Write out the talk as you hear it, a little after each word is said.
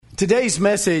Today's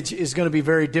message is going to be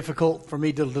very difficult for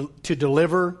me to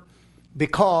deliver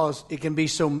because it can be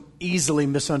so easily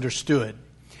misunderstood.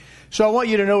 So I want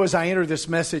you to know as I enter this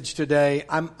message today,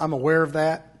 I'm aware of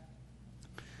that.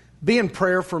 Be in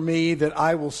prayer for me that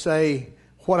I will say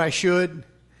what I should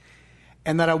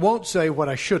and that I won't say what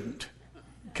I shouldn't.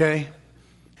 Okay?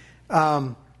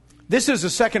 This is the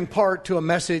second part to a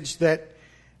message that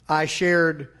I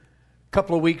shared a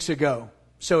couple of weeks ago.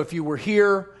 So if you were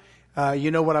here,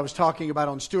 you know what I was talking about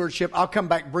on stewardship. I'll come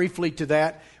back briefly to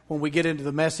that when we get into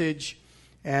the message,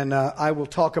 and I will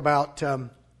talk about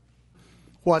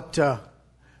what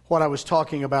I was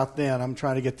talking about then. I'm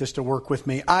trying to get this to work with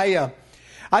me. I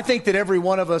think that every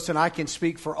one of us, and I can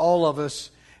speak for all of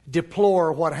us,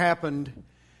 deplore what happened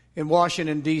in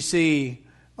Washington, D.C.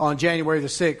 on January the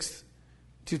 6th,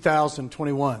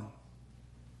 2021.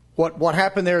 What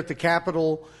happened there at the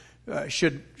Capitol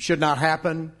should not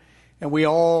happen. And we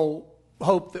all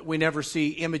hope that we never see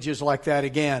images like that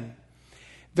again.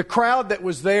 The crowd that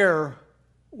was there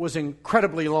was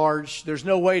incredibly large. There's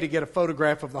no way to get a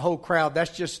photograph of the whole crowd.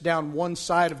 That's just down one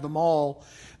side of the mall.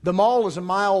 The mall is a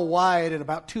mile wide and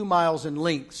about 2 miles in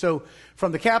length. So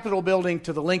from the Capitol building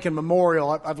to the Lincoln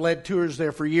Memorial, I've led tours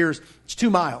there for years, it's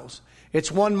 2 miles.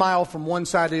 It's 1 mile from one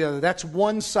side to the other. That's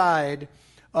one side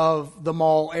of the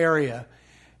mall area.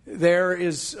 There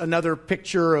is another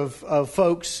picture of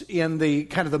folks in the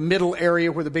kind of the middle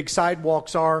area where the big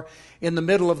sidewalks are in the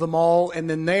middle of the mall. And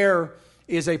then there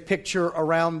is a picture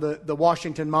around the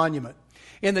Washington Monument.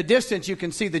 In the distance, you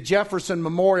can see the Jefferson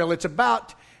Memorial. It's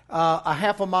about a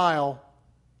half a mile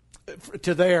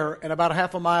to there and about a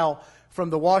half a mile from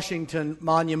the Washington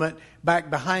Monument back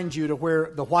behind you to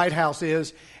where the White House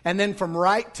is. And then from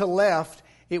right to left,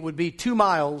 it would be 2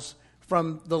 miles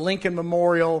from the Lincoln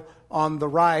Memorial on the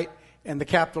right and the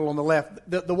Capitol on the left.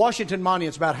 The Washington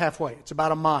Monument is about halfway. It's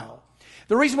about a mile.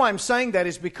 The reason why I'm saying that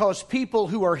is because people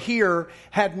who are here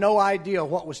had no idea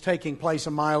what was taking place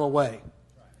a mile away.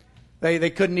 They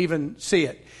couldn't even see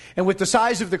it. And with the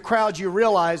size of the crowd, you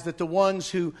realize that the ones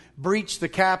who breached the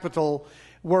Capitol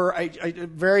were a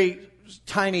very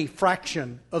tiny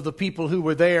fraction of the people who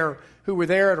were there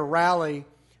at a rally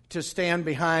to stand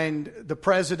behind the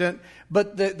president,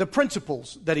 but the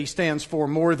principles that he stands for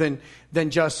more than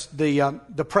just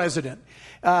the president.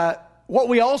 What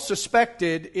we all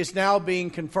suspected is now being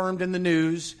confirmed in the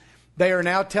news. They are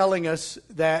now telling us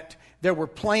that there were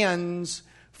plans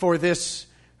for this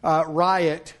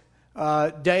riot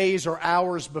days or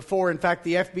hours before. In fact,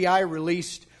 the FBI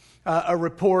released a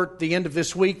report the end of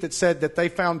this week that said that they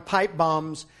found pipe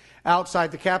bombs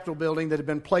outside the Capitol building that had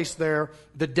been placed there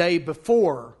the day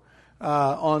before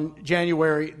on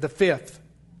January the 5th.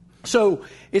 So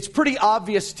it's pretty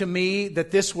obvious to me that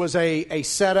this was a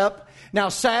setup. Now,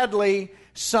 sadly,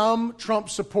 some Trump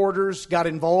supporters got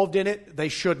involved in it. They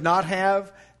should not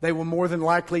have. They will more than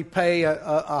likely pay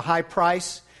a high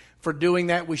price for doing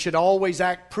that. We should always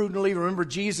act prudently. Remember,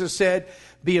 Jesus said,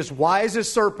 be as wise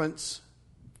as serpents,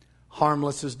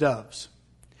 harmless as doves.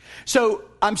 So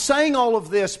I'm saying all of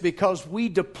this because we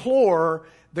deplore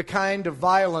the kind of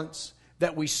violence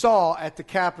that we saw at the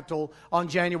Capitol on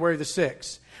January the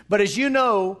 6th. But as you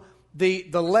know, the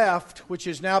left, which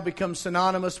has now become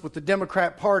synonymous with the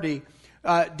Democrat Party,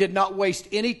 did not waste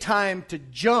any time to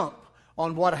jump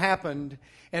on what happened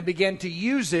and began to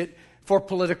use it for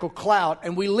political clout.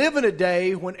 And we live in a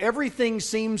day when everything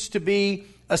seems to be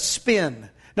a spin.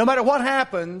 No matter what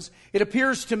happens, it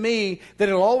appears to me that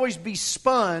it'll always be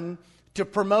spun to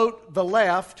promote the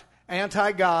left,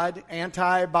 anti-God,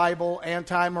 anti-Bible,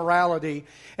 anti-morality,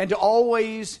 and to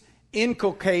always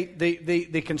inculcate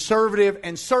the conservative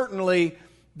and certainly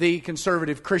the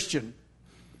conservative Christian.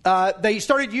 They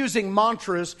started using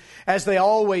mantras as they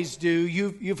always do.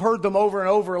 You've heard them over and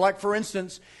over. Like, for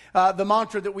instance, the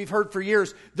mantra that we've heard for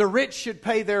years, the rich should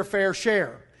pay their fair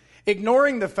share,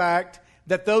 ignoring the fact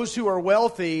that those who are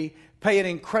wealthy pay an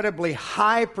incredibly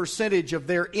high percentage of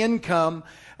their income.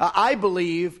 I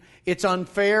believe it's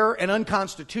unfair and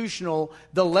unconstitutional,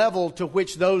 the level to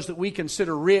which those that we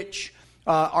consider rich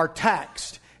are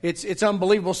taxed. It's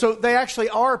unbelievable. So they actually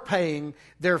are paying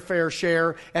their fair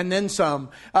share and then some.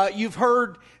 You've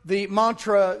heard the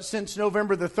mantra since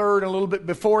November the 3rd and a little bit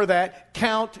before that,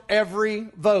 count every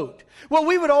vote. Well,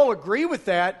 we would all agree with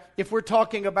that if we're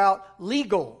talking about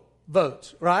legal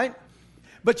votes, right?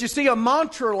 But you see, a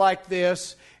mantra like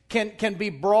this can be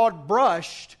broad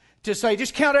brushed to say,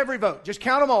 just count every vote. Just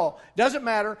count them all. Doesn't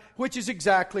matter, which is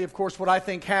exactly, of course, what I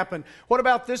think happened. What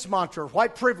about this mantra?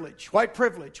 White privilege, white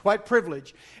privilege, white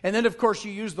privilege. And then, of course,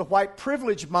 you use the white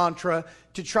privilege mantra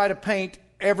to try to paint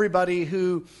everybody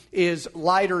who is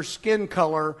lighter skin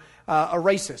color a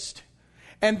racist.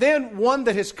 And then one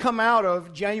that has come out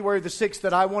of January the 6th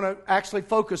that I want to actually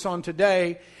focus on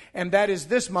today, and that is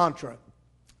this mantra: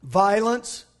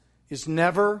 violence is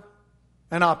never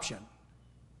an option.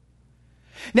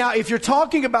 Now, if you're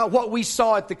talking about what we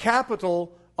saw at the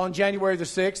Capitol on January the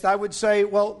 6th, I would say,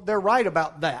 well, they're right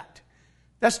about that.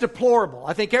 That's deplorable.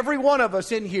 I think every one of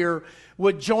us in here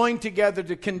would join together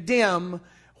to condemn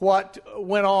what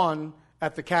went on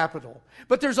at the Capitol.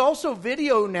 But there's also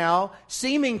video now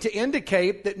seeming to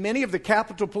indicate that many of the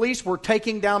Capitol Police were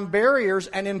taking down barriers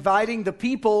and inviting the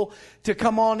people to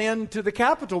come on into the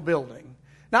Capitol building.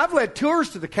 Now, I've led tours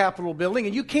to the Capitol building,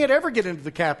 and you can't ever get into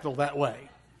the Capitol that way.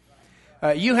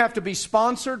 You have to be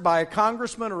sponsored by a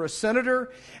congressman or a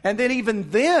senator, and then even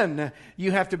then,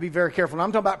 you have to be very careful. And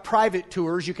I'm talking about private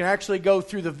tours. You can actually go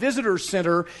through the visitor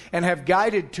center and have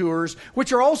guided tours,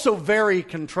 which are also very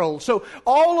controlled. So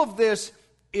all of this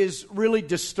is really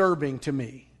disturbing to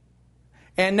me.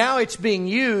 And now it's being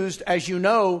used, as you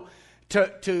know,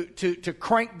 to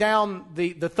crank down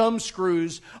the thumb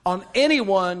screws on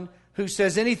anyone who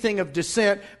says anything of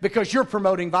dissent because you're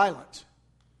promoting violence.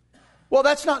 Well,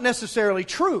 that's not necessarily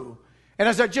true. And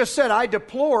as I just said, I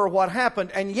deplore what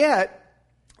happened. And yet,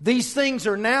 these things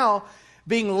are now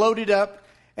being loaded up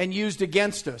and used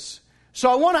against us. So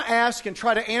I want to ask and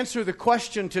try to answer the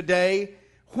question today: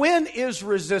 when is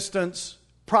resistance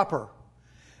proper?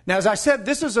 Now, as I said,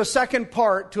 this is a second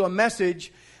part to a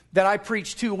message that I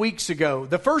preached 2 weeks ago.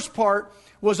 The first part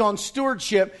was on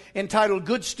stewardship, entitled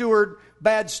Good Steward,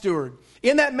 Bad Steward.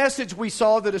 In that message, we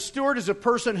saw that a steward is a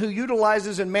person who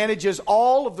utilizes and manages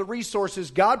all of the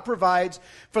resources God provides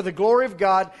for the glory of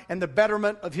God and the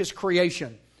betterment of His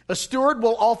creation. A steward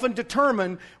will often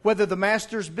determine whether the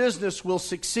master's business will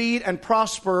succeed and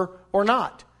prosper or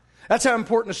not. That's how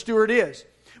important a steward is.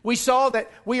 We saw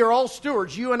that we are all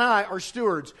stewards. You and I are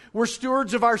stewards. We're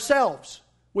stewards of ourselves.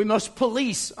 We must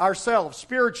police ourselves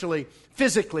spiritually,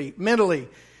 physically, mentally.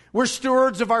 We're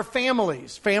stewards of our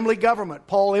families, family government.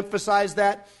 Paul emphasized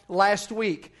that last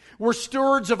week. We're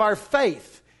stewards of our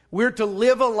faith. We're to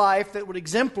live a life that would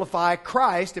exemplify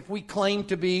Christ if we claim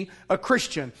to be a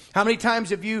Christian. How many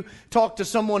times have you talked to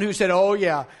someone who said, "Oh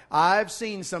yeah, I've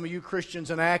seen some of you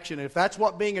Christians in action. If that's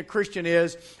what being a Christian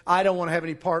is, I don't want to have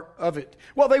any part of it."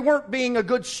 Well, they weren't being a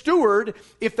good steward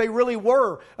if they really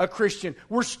were a Christian.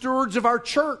 We're stewards of our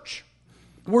church.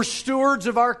 We're stewards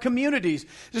of our communities.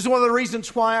 This is one of the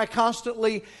reasons why I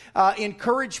constantly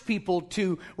encourage people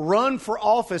to run for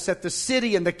office at the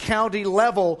city and the county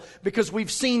level, because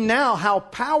we've seen now how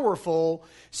powerful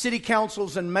city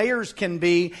councils and mayors can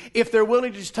be if they're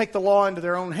willing to just take the law into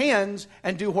their own hands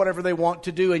and do whatever they want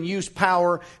to do and use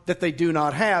power that they do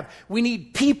not have. We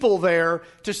need people there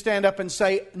to stand up and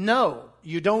say, "No,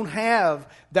 you don't have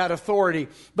that authority."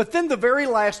 But then the very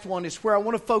last one is where I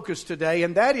want to focus today,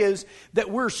 and that is that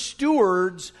we're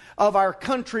stewards of our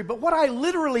country. But what I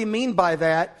literally mean by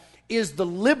that is the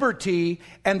liberty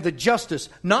and the justice,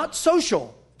 not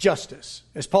social justice.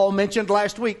 As Paul mentioned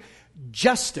last week,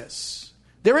 justice.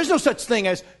 There is no such thing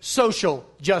as social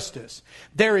justice.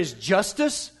 There is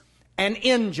justice and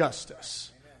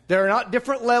injustice. There are not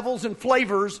different levels and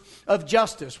flavors of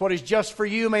justice. What is just for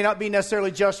you may not be necessarily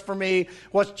just for me.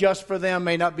 What's just for them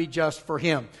may not be just for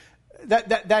him.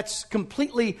 That's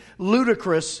completely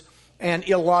ludicrous and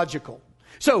illogical.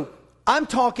 So I'm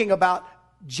talking about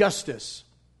justice.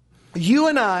 You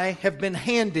and I have been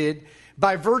handed,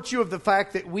 by virtue of the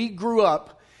fact that we grew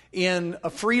up in a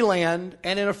free land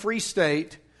and in a free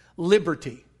state,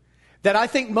 liberty that I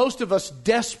think most of us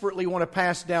desperately want to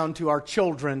pass down to our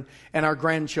children and our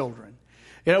grandchildren.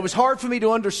 You know, it was hard for me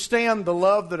to understand the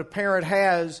love that a parent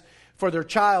has for their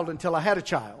child until I had a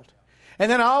child.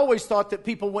 And then I always thought that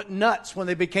people went nuts when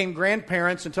they became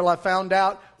grandparents until I found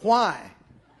out why.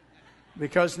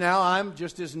 Because now I'm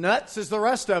just as nuts as the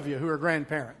rest of you who are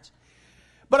grandparents.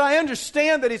 But I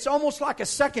understand that it's almost like a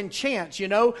second chance, you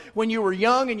know. When you were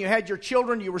young and you had your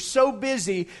children, you were so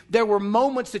busy, there were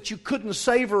moments that you couldn't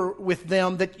savor with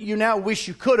them that you now wish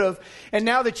you could have. And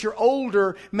now that you're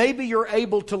older, maybe you're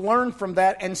able to learn from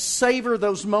that and savor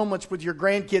those moments with your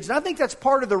grandkids. And I think that's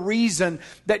part of the reason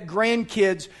that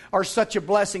grandkids are such a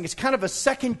blessing. It's kind of a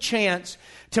second chance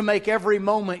to make every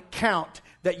moment count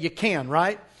that you can,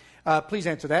 right? Please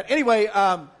answer that. Anyway,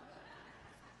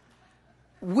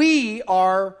 we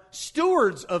are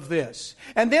stewards of this.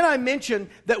 And then I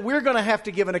mentioned that we're going to have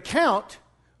to give an account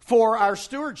for our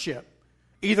stewardship.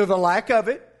 Either the lack of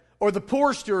it, or the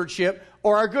poor stewardship,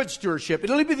 or our good stewardship.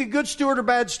 It'll either be the good steward or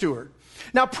bad steward.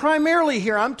 Now, primarily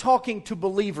here, I'm talking to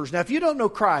believers. Now, if you don't know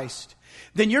Christ,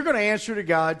 then you're going to answer to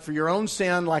God for your own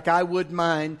sin like I would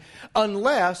mine,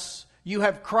 unless you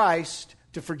have Christ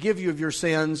to forgive you of your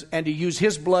sins and to use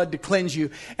His blood to cleanse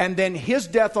you. And then His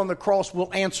death on the cross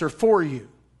will answer for you.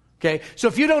 Okay? So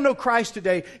if you don't know Christ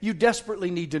today, you desperately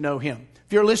need to know Him.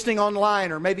 If you're listening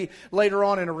online or maybe later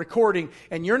on in a recording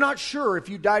and you're not sure if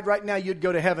you died right now you'd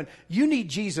go to heaven, you need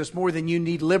Jesus more than you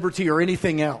need liberty or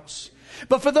anything else.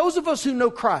 But for those of us who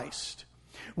know Christ,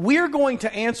 we're going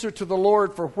to answer to the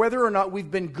Lord for whether or not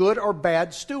we've been good or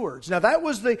bad stewards. Now that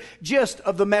was the gist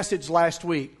of the message last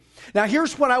week. Now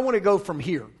here's what I want to go from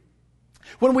here.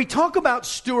 When we talk about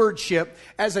stewardship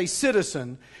as a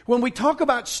citizen, when we talk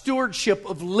about stewardship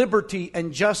of liberty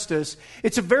and justice,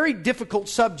 it's a very difficult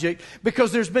subject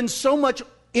because there's been so much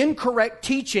incorrect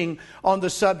teaching on the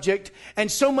subject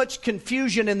and so much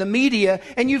confusion in the media,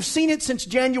 and you've seen it since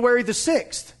January the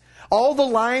 6th. All the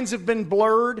lines have been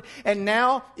blurred, and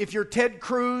now if you're Ted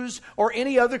Cruz or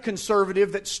any other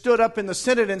conservative that stood up in the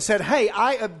Senate and said, hey,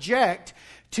 I object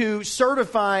to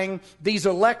certifying these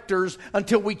electors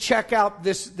until we check out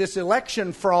this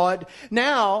election fraud,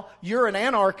 now you're an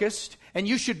anarchist and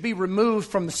you should be removed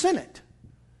from the Senate.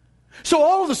 So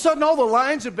all of a sudden all the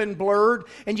lines have been blurred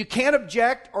and you can't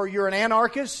object, or you're an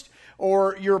anarchist,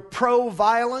 or you're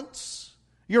pro-violence.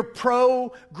 You're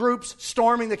pro-groups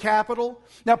storming the Capitol.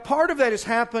 Now, part of that has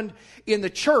happened in the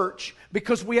church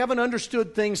because we haven't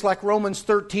understood things like Romans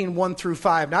 13, 1 through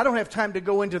 5. Now, I don't have time to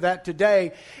go into that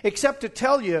today, except to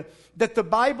tell you that the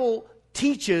Bible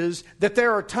teaches that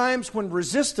there are times when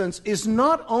resistance is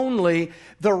not only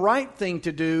the right thing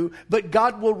to do, but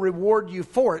God will reward you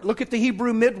for it. Look at the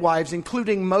Hebrew midwives,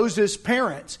 including Moses'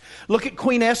 parents. Look at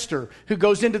Queen Esther, who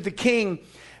goes into the king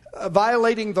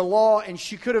violating the law, and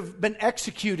she could have been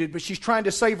executed, but she's trying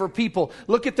to save her people.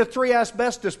 Look at the 3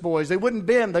 asbestos boys. They wouldn't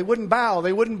bend, they wouldn't bow,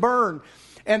 they wouldn't burn,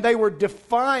 and they were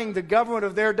defying the government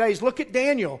of their days. Look at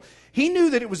Daniel. He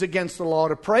knew that it was against the law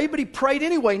to pray, but he prayed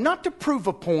anyway, not to prove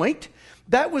a point.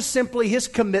 That was simply his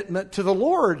commitment to the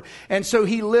Lord, and so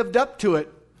he lived up to it.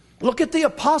 Look at the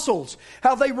apostles,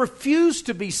 how they refused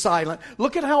to be silent.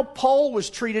 Look at how Paul was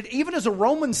treated, even as a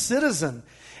Roman citizen,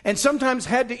 and sometimes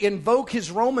had to invoke his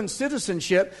Roman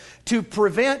citizenship to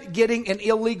prevent getting an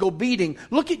illegal beating.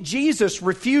 Look at Jesus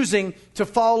refusing to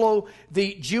follow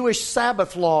the Jewish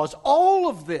Sabbath laws. All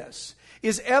of this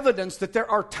is evidence that there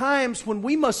are times when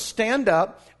we must stand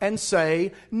up and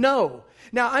say no.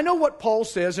 Now, I know what Paul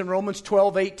says in Romans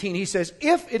 12:18. He says,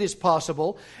 if it is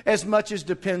possible, as much as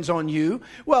depends on you,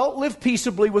 well, live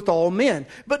peaceably with all men.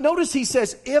 But notice he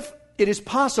says, if it is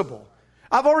possible.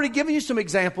 I've already given you some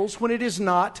examples when it is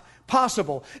not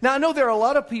possible. Now, I know there are a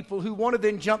lot of people who want to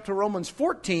then jump to Romans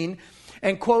 14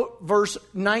 and quote verse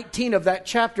 19 of that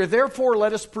chapter. Therefore,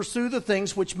 let us pursue the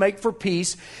things which make for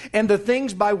peace and the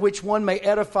things by which one may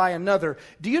edify another.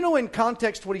 Do you know in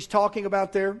context what he's talking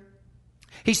about there?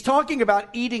 He's talking about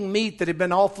eating meat that had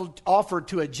been offered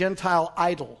to a Gentile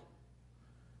idol.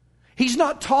 He's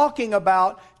not talking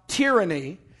about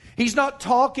tyranny. He's not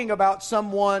talking about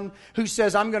someone who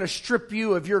says, I'm going to strip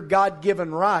you of your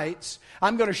God-given rights.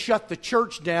 I'm going to shut the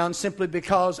church down simply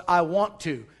because I want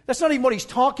to. That's not even what he's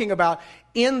talking about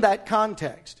in that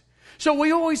context. So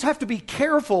we always have to be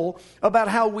careful about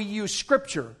how we use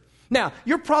Scripture. Now,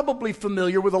 you're probably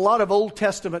familiar with a lot of Old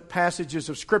Testament passages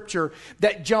of Scripture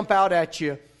that jump out at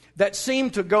you that seem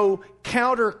to go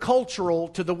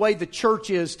countercultural to the way the church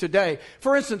is today.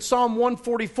 For instance, Psalm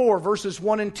 144, verses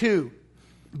 1 and 2.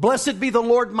 Blessed be the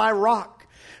Lord my rock,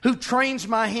 who trains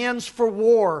my hands for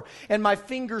war and my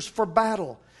fingers for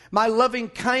battle. My loving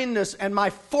kindness and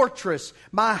my fortress,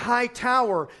 my high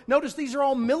tower. Notice these are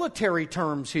all military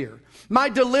terms here. My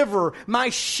deliverer, my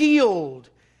shield,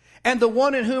 and the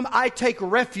one in whom I take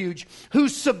refuge, who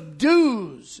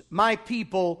subdues my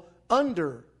people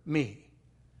under me.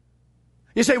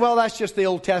 You say, well, that's just the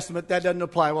Old Testament. That doesn't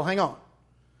apply. Well, hang on.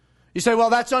 You say, well,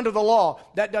 that's under the law.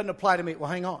 That doesn't apply to me.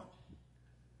 Well, hang on.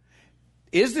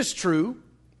 Is this true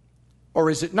or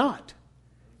is it not?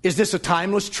 Is this a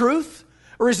timeless truth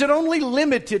or is it only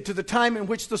limited to the time in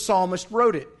which the psalmist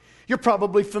wrote it? You're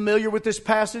probably familiar with this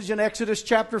passage in Exodus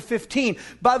chapter 15.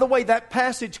 By the way, that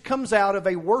passage comes out of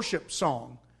a worship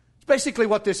song. It's basically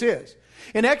what this is.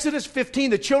 In Exodus 15,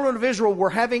 the children of Israel were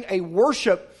having a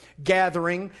worship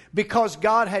gathering because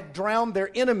God had drowned their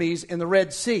enemies in the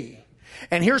Red Sea.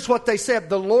 And here's what they said.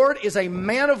 The Lord is a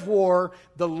man of war.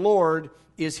 The Lord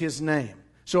is his name.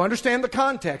 So understand the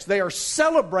context. They are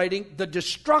celebrating the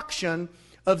destruction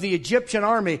of the Egyptian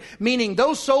army, meaning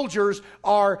those soldiers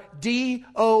are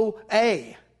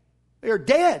DOA. They're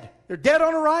dead. They're dead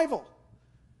on arrival.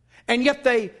 And yet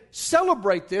they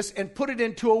celebrate this and put it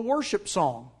into a worship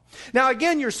song. Now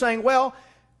again, you're saying, well,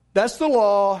 that's the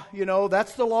law,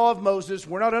 that's the law of Moses.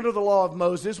 We're not under the law of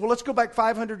Moses. Well, let's go back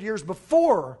 500 years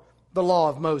before the law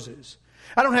of Moses.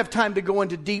 I don't have time to go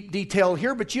into deep detail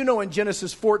here, but you know in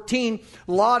Genesis 14,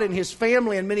 Lot and his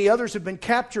family and many others have been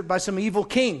captured by some evil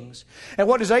kings. And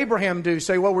what does Abraham do?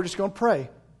 Say, well, we're just going to pray.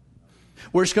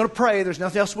 We're just going to pray. There's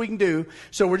nothing else we can do.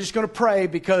 So we're just going to pray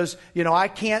because, I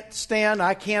can't stand.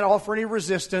 I can't offer any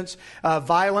resistance.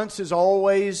 Violence is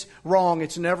always wrong.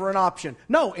 It's never an option.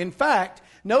 No, in fact,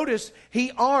 notice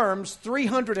he arms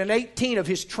 318 of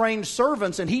his trained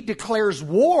servants and he declares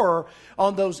war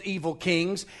on those evil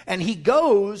kings. And he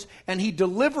goes and he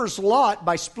delivers Lot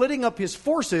by splitting up his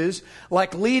forces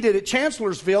like Lee did at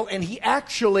Chancellorsville. And he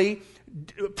actually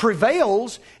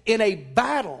prevails in a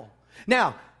battle.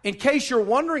 Now, in case you're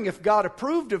wondering if God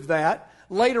approved of that,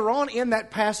 later on in that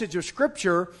passage of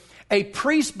Scripture, a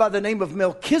priest by the name of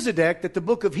Melchizedek, that the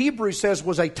book of Hebrews says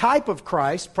was a type of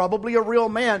Christ, probably a real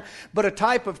man, but a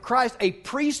type of Christ, a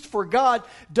priest for God,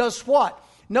 does what?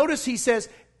 Notice he says,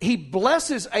 he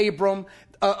blesses Abram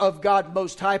of God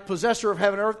Most High, possessor of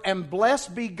heaven and earth, and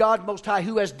blessed be God Most High,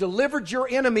 who has delivered your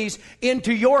enemies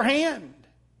into your hand.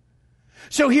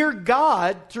 So here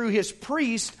God, through his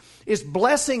priest, is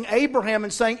blessing Abraham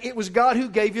and saying, it was God who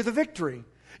gave you the victory.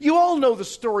 You all know the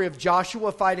story of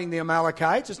Joshua fighting the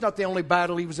Amalekites. It's not the only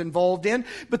battle he was involved in,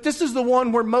 but this is the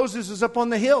one where Moses is up on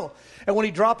the hill. And when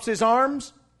he drops his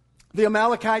arms, the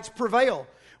Amalekites prevail.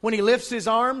 When he lifts his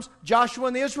arms, Joshua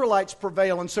and the Israelites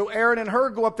prevail. And so Aaron and Hur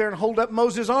go up there and hold up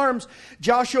Moses' arms.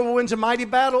 Joshua wins a mighty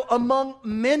battle among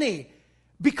many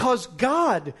because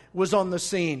God was on the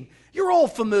scene. You're all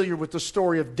familiar with the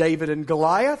story of David and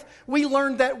Goliath. We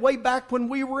learned that way back when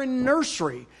we were in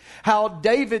nursery. How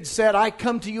David said, I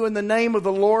come to you in the name of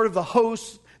the Lord of the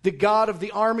hosts, the God of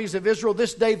the armies of Israel.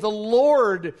 This day the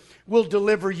Lord will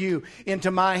deliver you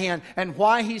into my hand. And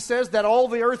why he says that all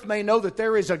the earth may know that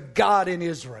there is a God in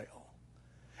Israel.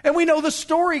 And we know the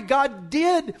story. God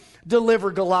did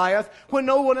deliver Goliath when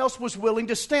no one else was willing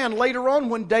to stand. Later on,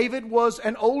 when David was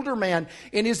an older man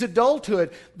in his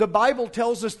adulthood, the Bible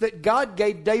tells us that God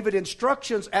gave David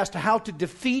instructions as to how to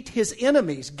defeat his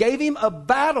enemies, gave him a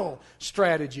battle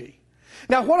strategy.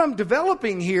 Now, what I'm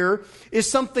developing here is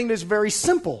something that's very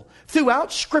simple.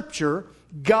 Throughout Scripture,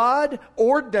 God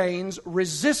ordains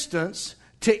resistance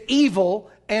to evil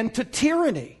and to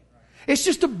tyranny. It's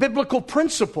just a biblical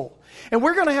principle. And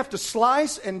we're going to have to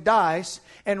slice and dice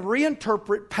and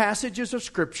reinterpret passages of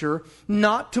Scripture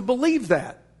not to believe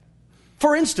that.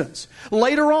 For instance,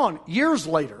 later on, years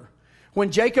later,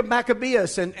 when Jacob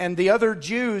Maccabeus and the other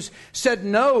Jews said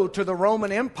no to the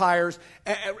Roman Empire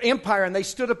and they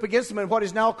stood up against them in what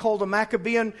is now called the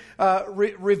Maccabean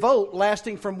revolt,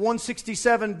 lasting from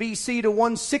 167 BC to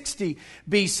 160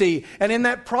 BC. And in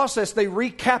that process, they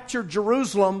recaptured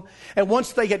Jerusalem. And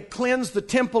once they had cleansed the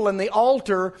temple and the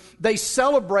altar, they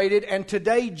celebrated. And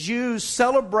today, Jews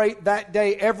celebrate that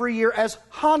day every year as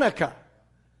Hanukkah.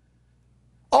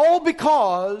 All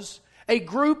because a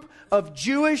group of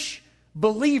Jewish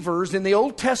believers in the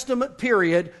Old Testament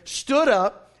period stood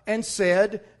up and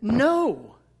said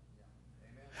no.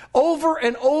 Over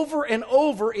and over and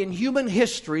over in human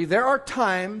history, there are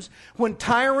times when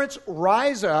tyrants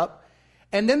rise up,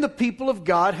 and then the people of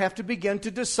God have to begin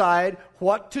to decide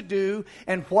what to do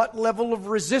and what level of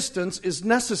resistance is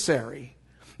necessary.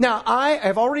 Now, I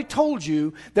have already told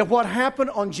you that what happened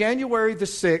on January the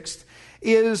 6th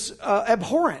is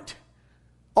abhorrent.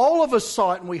 All of us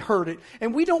saw it and we heard it,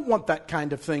 and we don't want that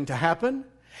kind of thing to happen.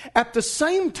 At the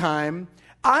same time,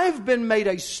 I've been made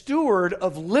a steward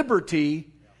of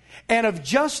liberty and of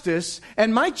justice,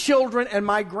 and my children and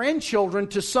my grandchildren,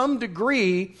 to some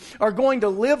degree, are going to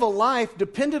live a life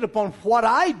dependent upon what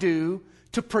I do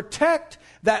to protect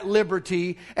that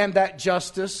liberty and that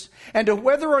justice, and to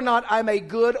whether or not I'm a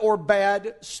good or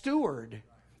bad steward.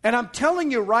 And I'm telling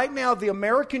you right now, the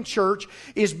American church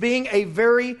is being a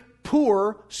very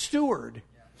poor steward.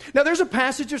 Now, there's a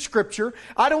passage of Scripture.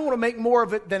 I don't want to make more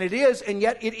of it than it is, and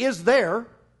yet it is there.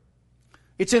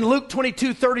 It's in Luke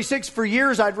 22:36. For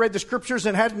years I'd read the Scriptures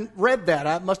and hadn't read that.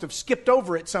 I must have skipped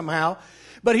over it somehow.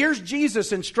 But here's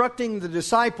Jesus instructing the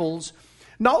disciples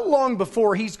not long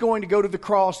before he's going to go to the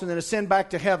cross and then ascend back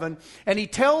to heaven. And he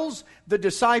tells the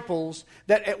disciples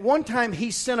that at one time he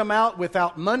sent them out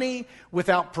without money,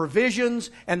 without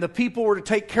provisions, and the people were to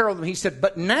take care of them. He said,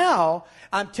 but now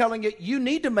I'm telling you, you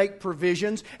need to make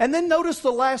provisions. And then notice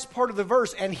the last part of the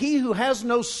verse, and he who has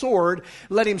no sword,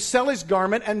 let him sell his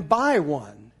garment and buy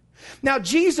one. Now,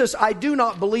 Jesus, I do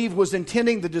not believe, was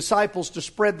intending the disciples to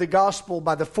spread the gospel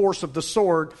by the force of the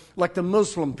sword like the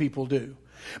Muslim people do.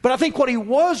 But I think what he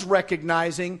was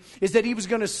recognizing is that he was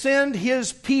going to send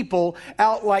his people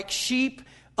out like sheep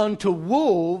unto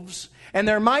wolves, and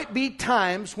there might be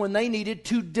times when they needed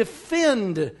to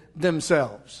defend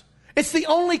themselves. It's the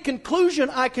only conclusion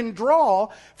I can draw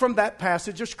from that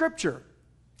passage of Scripture.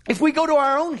 If we go to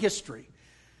our own history,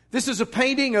 this is a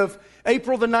painting of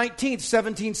April the 19th,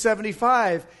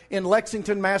 1775 in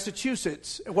Lexington,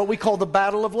 Massachusetts, what we call the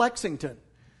Battle of Lexington.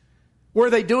 Were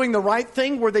they doing the right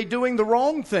thing? Were they doing the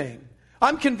wrong thing?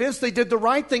 I'm convinced they did the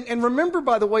right thing. And remember,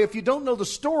 by the way, if you don't know the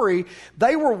story,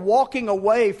 they were walking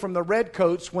away from the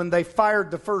Redcoats when they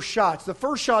fired the first shots. The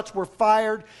first shots were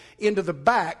fired into the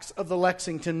backs of the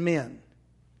Lexington men.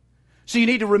 So you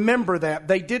need to remember that.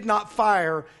 They did not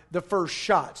fire the first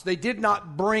shots. They did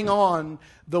not bring on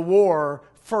the war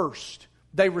first.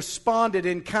 They responded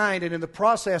in kind, and in the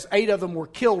process, 8 of them were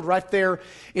killed right there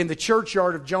in the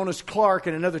churchyard of Jonas Clark,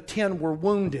 and another 10 were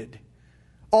wounded,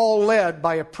 all led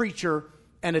by a preacher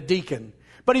and a deacon.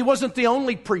 But he wasn't the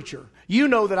only preacher. You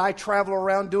know that I travel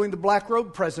around doing the Black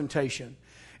Robe presentation.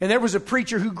 And there was a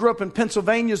preacher who grew up in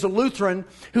Pennsylvania as a Lutheran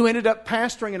who ended up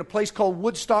pastoring in a place called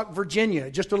Woodstock, Virginia,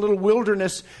 just a little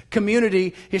wilderness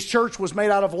community. His church was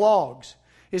made out of logs.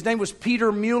 His name was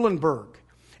Peter Muhlenberg.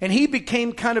 And he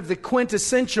became kind of the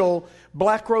quintessential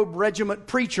Black Robe Regiment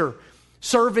preacher,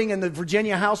 serving in the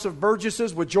Virginia House of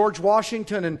Burgesses with George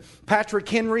Washington and Patrick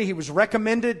Henry. He was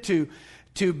recommended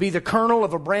to be the colonel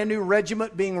of a brand new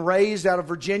regiment being raised out of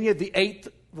Virginia, the 8th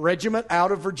Regiment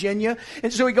out of Virginia.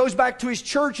 And so he goes back to his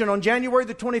church, and on January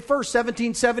the 21st,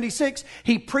 1776,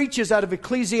 he preaches out of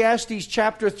Ecclesiastes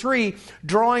chapter 3,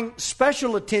 drawing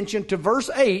special attention to verse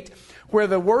 8, where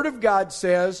the Word of God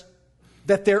says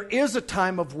that there is a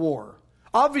time of war.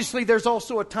 Obviously, there's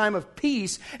also a time of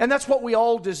peace, and that's what we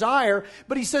all desire.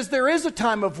 But he says there is a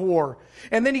time of war.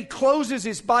 And then he closes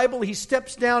his Bible. He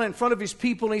steps down in front of his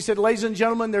people, and he said, ladies and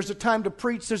gentlemen, there's a time to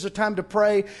preach, there's a time to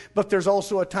pray, but there's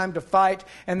also a time to fight,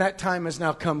 and that time has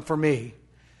now come for me.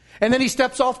 And then he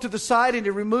steps off to the side and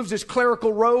he removes his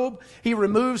clerical robe. He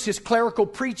removes his clerical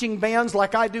preaching bands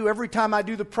like I do every time I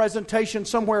do the presentation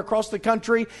somewhere across the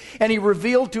country. And he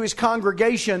revealed to his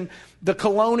congregation the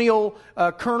colonial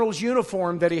colonel's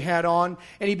uniform that he had on.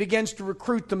 And he begins to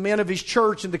recruit the men of his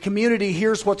church, and the community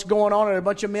hears what's going on. And a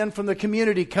bunch of men from the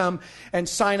community come and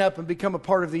sign up and become a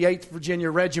part of the 8th Virginia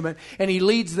Regiment. And he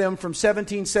leads them from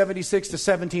 1776 to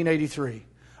 1783,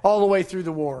 all the way through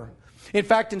the war. In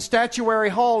fact, in Statuary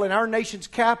Hall, in our nation's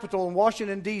capital in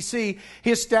Washington, D.C.,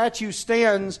 his statue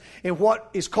stands in what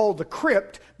is called the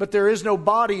crypt, but there is no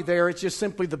body there. It's just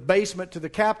simply the basement to the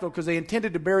Capitol, because they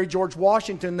intended to bury George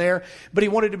Washington there, but he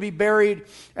wanted to be buried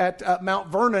at Mount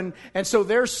Vernon. And so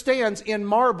there stands in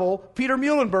marble Peter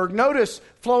Muhlenberg. Notice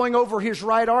flowing over his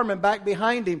right arm and back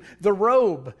behind him, the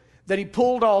robe that he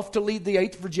pulled off to lead the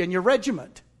 8th Virginia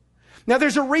Regiment. Now,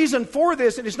 there's a reason for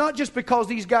this, and it's not just because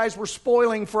these guys were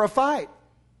spoiling for a fight.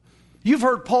 You've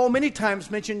heard Paul many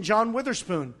times mention John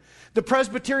Witherspoon, the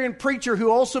Presbyterian preacher who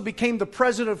also became the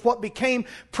president of what became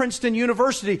Princeton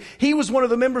University. He was one of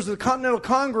the members of the Continental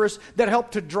Congress that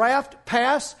helped to draft,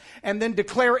 pass, and then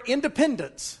declare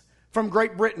independence from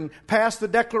Great Britain, pass the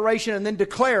Declaration, and then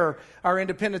declare our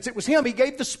independence. It was him. He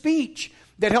gave the speech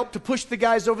that helped to push the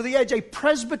guys over the edge. A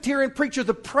Presbyterian preacher,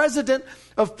 the president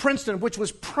of Princeton, which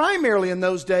was primarily in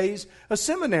those days a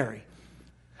seminary.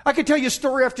 I could tell you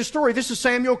story after story. This is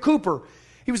Samuel Cooper.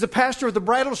 He was the pastor of the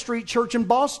Brattle Street Church in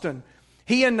Boston.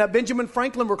 He and Benjamin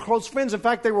Franklin were close friends. In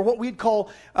fact, they were what we'd call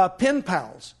pen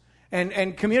pals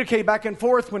and communicated back and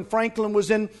forth when Franklin was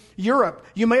in Europe.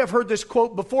 You may have heard this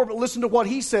quote before, but listen to what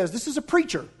he says. This is a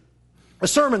preacher. A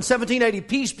sermon, 1780,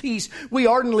 peace, peace, we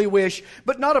ardently wish,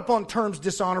 but not upon terms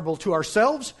dishonorable to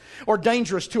ourselves or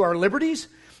dangerous to our liberties.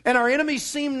 And our enemies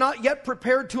seem not yet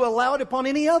prepared to allow it upon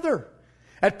any other.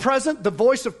 At present, the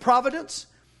voice of providence,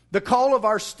 the call of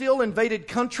our still invaded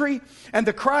country, and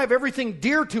the cry of everything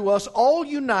dear to us all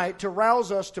unite to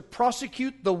rouse us to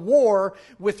prosecute the war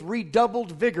with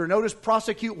redoubled vigor. Notice,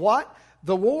 prosecute what?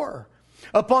 The war.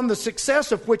 Upon the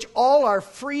success of which all our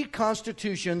free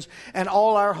constitutions and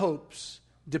all our hopes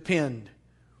depend.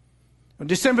 On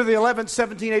December the 11th,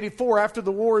 1784, after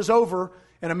the war is over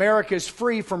and America is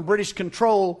free from British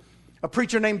control, a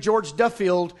preacher named George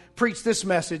Duffield preached this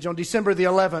message on December the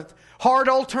 11th. Hard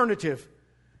alternative,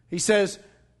 he says,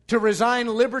 to resign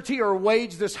liberty or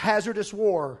wage this hazardous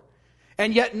war.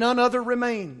 And yet none other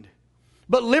remained.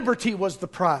 But liberty was the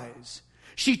prize.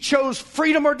 She chose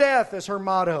freedom or death as her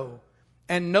motto,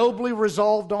 and nobly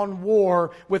resolved on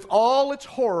war with all its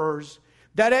horrors,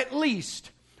 that at least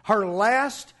her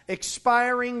last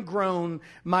expiring groan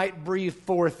might breathe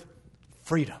forth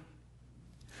freedom.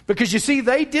 Because you see,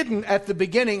 they didn't at the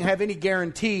beginning have any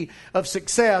guarantee of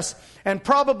success, and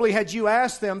probably had you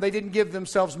asked them, they didn't give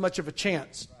themselves much of a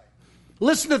chance.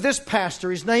 Listen to this pastor.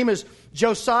 His name is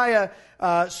Josiah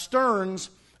Stearns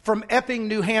from Epping,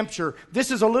 New Hampshire.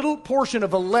 This is a little portion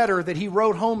of a letter that he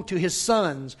wrote home to his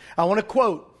sons. I want to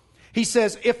quote. He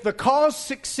says, "If the cause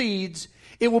succeeds,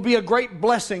 it will be a great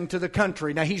blessing to the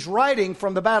country." Now, he's writing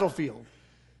from the battlefield.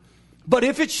 "But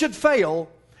if it should fail,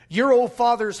 your old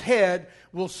father's head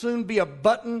will soon be a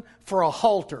button for a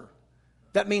halter."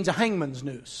 That means a hangman's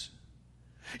noose.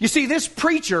 You see, this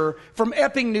preacher from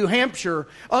Epping, New Hampshire,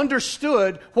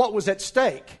 understood what was at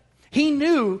stake. He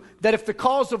knew that if the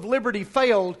cause of liberty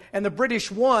failed and the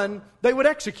British won, they would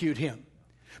execute him.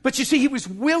 But you see, he was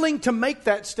willing to make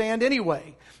that stand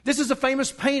anyway. This is a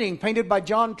famous painting painted by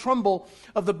John Trumbull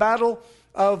of the Battle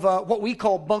of what we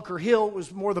call Bunker Hill. It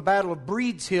was more the Battle of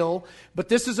Breed's Hill. But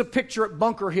this is a picture at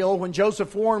Bunker Hill when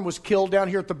Joseph Warren was killed down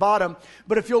here at the bottom.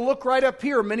 But if you'll look right up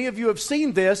here, many of you have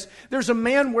seen this. There's a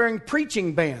man wearing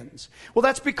preaching bands. Well,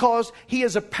 that's because he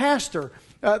is a pastor.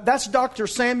 That's Dr.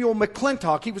 Samuel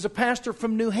McClintock. He was a pastor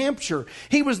from New Hampshire.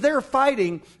 He was there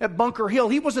fighting at Bunker Hill.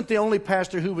 He wasn't the only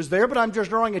pastor who was there, but I'm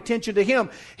just drawing attention to him.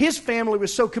 His family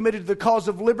was so committed to the cause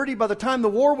of liberty, by the time the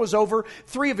war was over,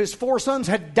 3 of his 4 sons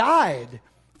had died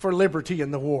for liberty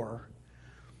in the war.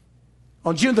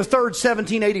 On June the 3rd,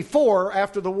 1784,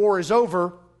 after the war is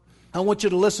over, I want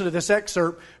you to listen to this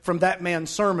excerpt from that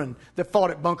man's sermon that fought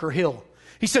at Bunker Hill.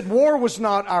 He said, "War was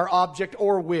not our object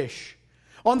or wish.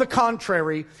 On the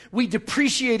contrary, we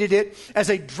depreciated it as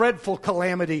a dreadful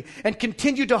calamity and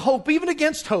continued to hope, even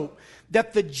against hope,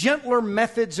 that the gentler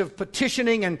methods of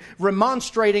petitioning and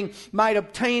remonstrating might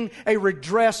obtain a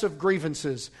redress of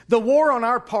grievances. The war on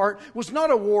our part was not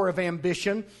a war of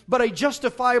ambition, but a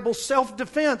justifiable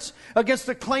self-defense against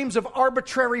the claims of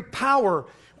arbitrary power,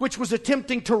 which was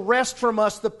attempting to wrest from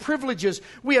us the privileges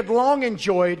we had long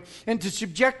enjoyed and to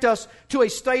subject us to a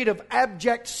state of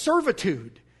abject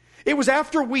servitude. It was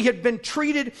after we had been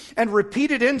treated and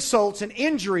repeated insults and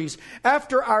injuries,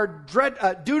 after our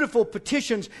dutiful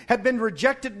petitions had been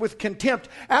rejected with contempt,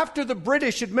 after the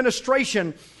British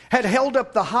administration had held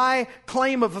up the high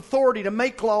claim of authority to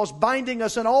make laws binding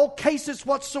us in all cases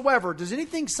whatsoever." Does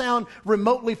anything sound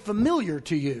remotely familiar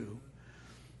to you?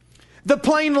 "The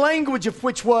plain language of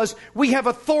which was, we have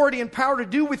authority and power to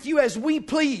do with you as we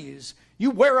please.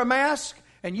 You wear a mask,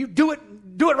 and you do it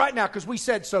right now because we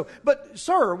said so. But,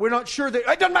 sir, we're not sure that..."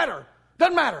 It doesn't matter.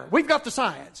 Doesn't matter. We've got the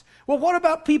science. Well, what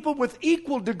about people with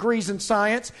equal degrees in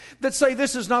science that say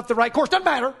this is not the right course? Doesn't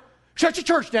matter. Shut your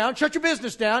church down. Shut your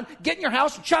business down. Get in your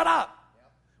house and shut up.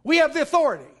 We have the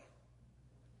authority.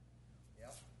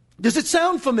 Does it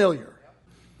sound familiar?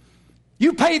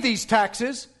 You pay these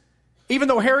taxes. Even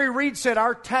though Harry Reid said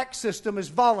our tax system is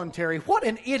voluntary. What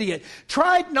an idiot.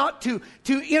 Tried not to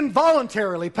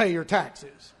involuntarily pay your taxes.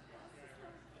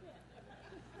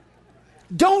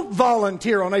 Don't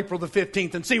volunteer on April the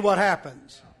 15th and see what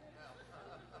happens.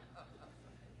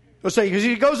 Let's say, because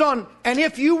he goes on, "And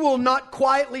if you will not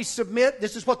quietly submit,"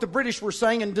 this is what the British were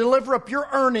saying, "and deliver up your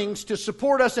earnings to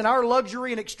support us in our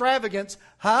luxury and extravagance,"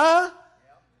 How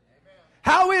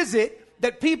is it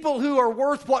that people who are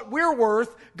worth what we're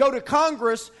worth go to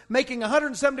Congress making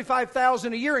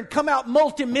 $175,000 a year and come out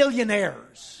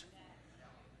multimillionaires?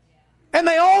 And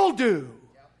they all do.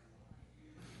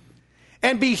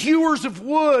 "And be hewers of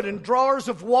wood and drawers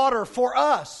of water for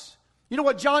us." You know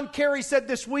what John Kerry said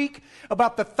this week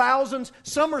about the thousands?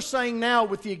 Some are saying now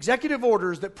with the executive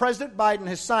orders that President Biden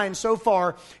has signed so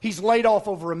far, he's laid off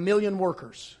over 1 million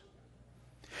workers.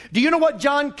 Do you know what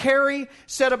John Kerry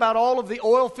said about all of the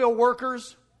oil field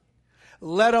workers?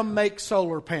 Let them make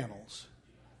solar panels.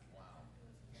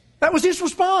 That was his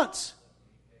response.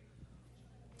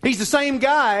 He's the same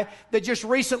guy that just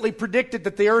recently predicted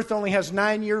that the earth only has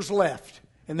 9 years left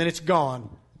and then it's gone.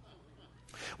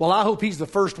 Well, I hope he's the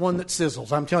first one that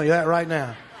sizzles. I'm telling you that right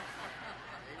now.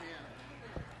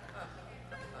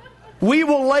 "We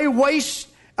will lay waste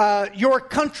your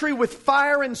country with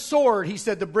fire and sword," he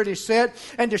said, the British said,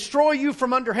 "and destroy you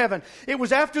from under heaven." It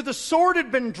was after the sword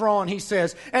had been drawn, he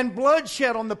says, and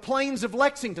bloodshed on the plains of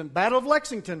Lexington, Battle of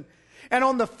Lexington, and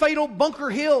on the fatal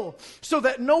Bunker Hill, so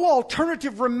that no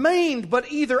alternative remained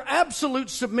but either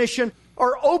absolute submission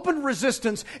or open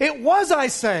resistance. It was, I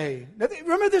say,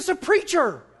 remember this, a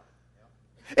preacher.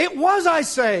 It was, I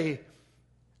say,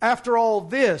 after all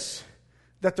this,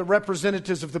 that the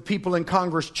representatives of the people in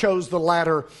Congress chose the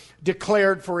latter,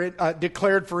 declared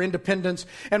for independence,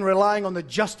 and relying on the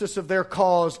justice of their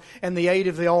cause and the aid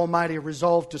of the Almighty,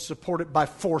 resolved to support it by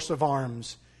force of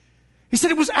arms. He said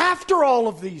it was after all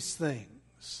of these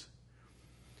things.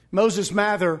 Moses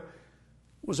Mather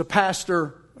was a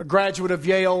pastor, a graduate of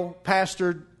Yale,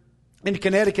 pastored in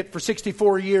Connecticut for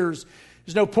 64 years.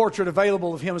 There's no portrait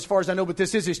available of him as far as I know, but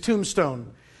this is his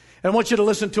tombstone. And I want you to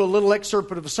listen to a little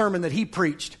excerpt of a sermon that he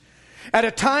preached. At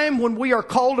a time when we are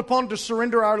called upon to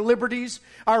surrender our liberties,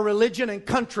 our religion and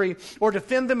country, or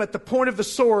defend them at the point of the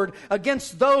sword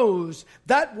against those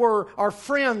that were our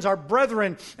friends, our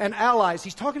brethren, and allies.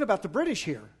 He's talking about the British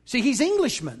here. See, he's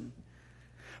Englishmen,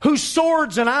 whose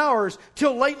swords and ours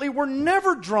till lately were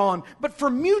never drawn, but for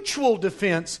mutual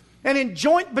defense, and in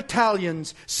joint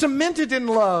battalions, cemented in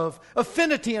love,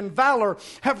 affinity, and valor,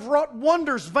 have wrought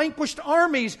wonders, vanquished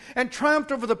armies, and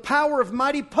triumphed over the power of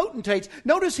mighty potentates.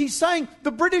 Notice he's saying the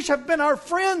British have been our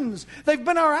friends. They've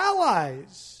been our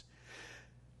allies.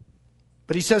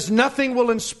 But he says nothing will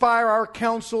inspire our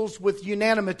counsels with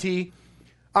unanimity,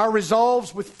 our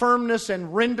resolves with firmness,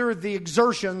 and render the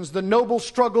exertions, the noble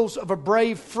struggles of a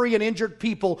brave, free, and injured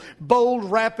people, bold,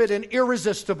 rapid, and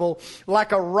irresistible,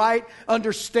 like a right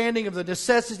understanding of the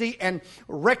necessity and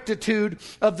rectitude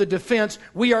of the defense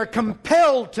we are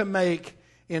compelled to make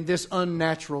in this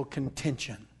unnatural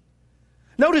contention.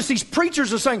 Notice these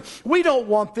preachers are saying, we don't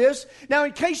want this. Now,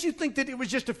 in case you think that it was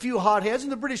just a few hotheads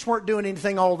and the British weren't doing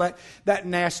anything all that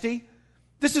nasty,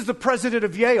 this is the president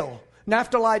of Yale,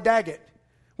 Naphtali Daggett.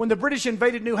 When the British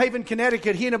invaded New Haven,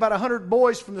 Connecticut, he and about 100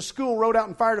 boys from the school rode out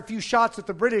and fired a few shots at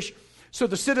the British so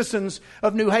the citizens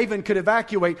of New Haven could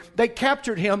evacuate. They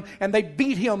captured him and they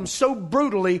beat him so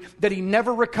brutally that he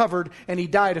never recovered, and he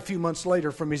died a few months later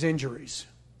from his injuries.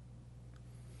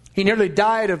 He nearly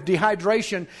died of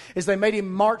dehydration as they made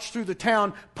him march through the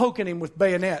town poking him with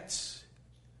bayonets.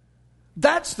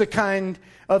 That's the kind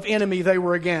of enemy they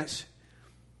were against.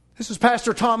 This is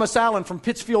Pastor Thomas Allen from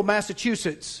Pittsfield,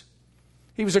 Massachusetts.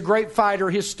 He was a great fighter.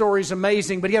 His story is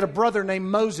amazing. But he had a brother named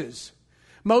Moses.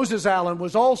 Moses Allen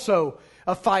was also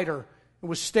a fighter and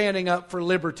was standing up for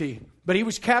liberty. But he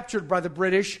was captured by the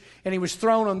British and he was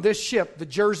thrown on this ship, the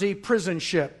Jersey prison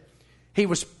ship. He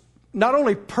was not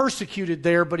only persecuted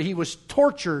there, but he was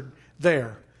tortured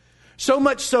there. So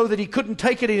much so that he couldn't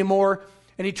take it anymore.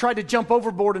 And he tried to jump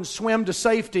overboard and swim to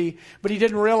safety, but he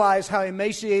didn't realize how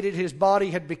emaciated his body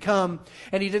had become,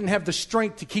 and he didn't have the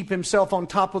strength to keep himself on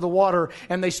top of the water,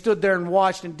 and they stood there and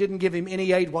watched and didn't give him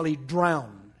any aid while he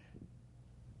drowned.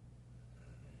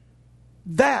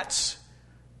 That's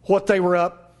what they were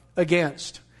up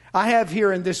against. I have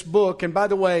here in this book, and by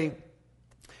the way,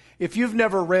 if you've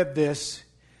never read this,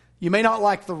 you may not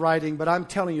like the writing, but I'm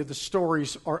telling you, the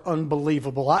stories are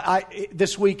unbelievable.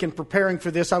 This week in preparing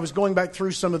for this, I was going back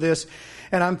through some of this,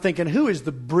 and I'm thinking, who is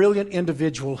the brilliant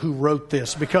individual who wrote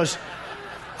this? Because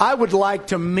I would like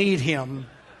to meet him.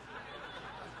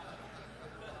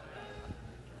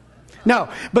 No,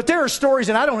 but there are stories,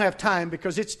 and I don't have time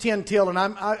because it's 10 till, and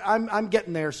I'm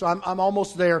getting there, so I'm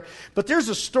almost there. But there's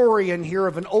a story in here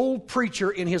of an old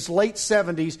preacher in his late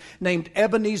 70s named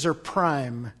Ebenezer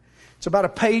Prime. It's about a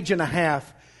page and a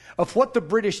half of what the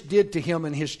British did to him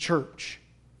in his church.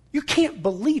 You can't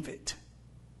believe it.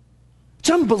 It's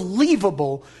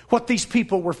unbelievable what these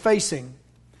people were facing.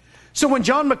 So when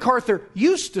John MacArthur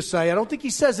used to say, I don't think he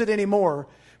says it anymore,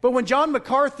 but when John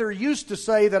MacArthur used to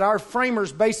say that our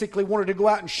framers basically wanted to go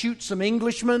out and shoot some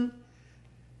Englishmen,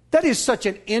 that is such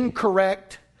an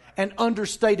incorrect and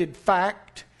understated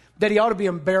fact that he ought to be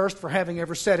embarrassed for having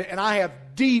ever said it. And I have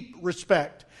deep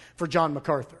respect for John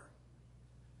MacArthur.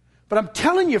 But I'm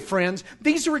telling you, friends,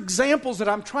 these are examples that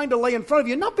I'm trying to lay in front of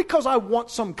you, not because I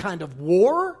want some kind of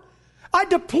war. I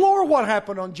deplore what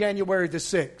happened on January the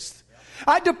 6th.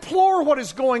 I deplore what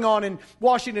is going on in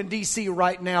Washington, D.C.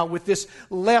 right now with this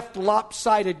left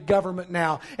lopsided government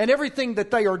now and everything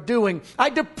that they are doing. I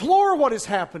deplore what is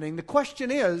happening. The question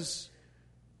is,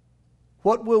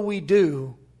 what will we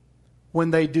do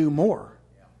when they do more?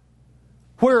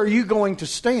 Where are you going to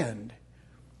stand?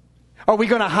 Are we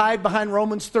going to hide behind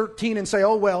Romans 13 and say,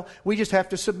 oh, well, we just have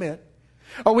to submit?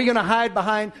 Are we going to hide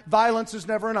behind violence is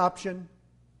never an option?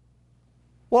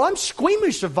 Well, I'm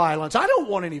squeamish of violence. I don't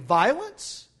want any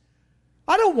violence.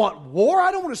 I don't want war.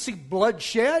 I don't want to see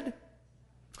bloodshed.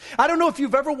 I don't know if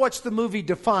you've ever watched the movie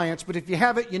Defiance, but if you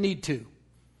haven't, you need to.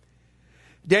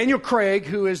 Daniel Craig,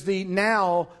 who is the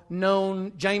now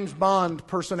known James Bond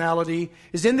personality,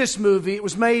 is in this movie. It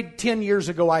was made 10 years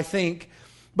ago, I think.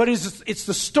 But it's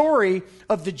the story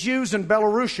of the Jews in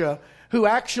Belarusia who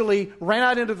actually ran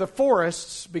out into the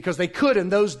forests because they could in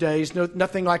those days,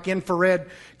 nothing like infrared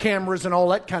cameras and all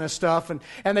that kind of stuff.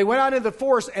 And they went out into the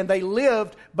forest and they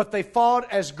lived, but they fought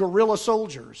as guerrilla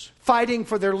soldiers, fighting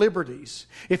for their liberties.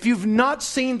 If you've not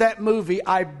seen that movie,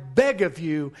 I beg of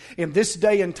you, in this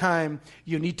day and time,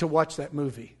 you need to watch that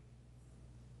movie.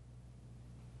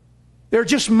 There are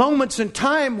just moments in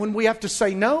time when we have to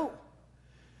say no.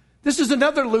 This is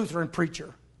another Lutheran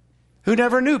preacher who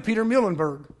never knew Peter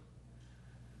Muhlenberg.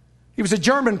 He was a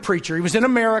German preacher. He was in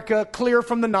America, clear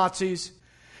from the Nazis.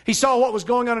 He saw what was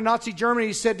going on in Nazi Germany.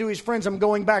 He said to his friends, I'm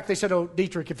going back. They said, oh,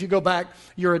 Dietrich, if you go back,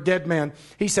 you're a dead man.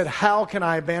 He said, how can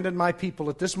I abandon my people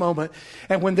at this moment?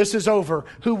 And when this is over,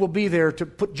 who will be there to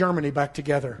put Germany back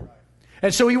together?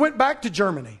 And so he went back to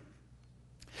Germany.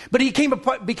 But he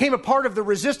became a part of the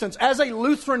resistance as a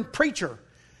Lutheran preacher.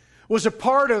 Was a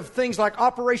part of things like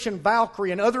Operation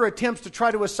Valkyrie and other attempts to try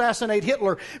to assassinate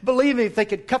Hitler, believing if they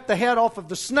could cut the head off of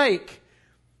the snake,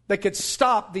 they could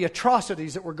stop the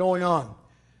atrocities that were going on.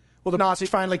 Well, the Nazis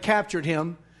finally captured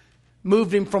him,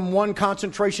 moved him from one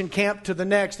concentration camp to the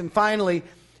next, and finally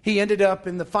he ended up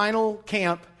in the final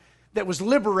camp that was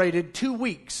liberated 2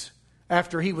 weeks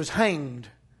after he was hanged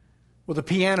with a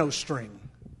piano string.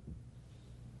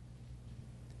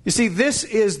 You see, this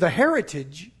is the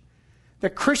heritage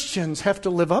that Christians have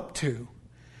to live up to.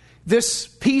 This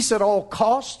peace at all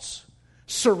costs,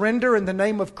 surrender in the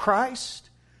name of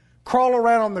Christ, crawl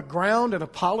around on the ground and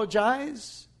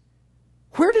apologize.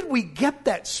 Where did we get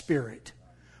that spirit?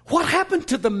 What happened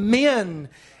to the men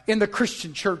in the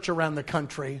Christian church around the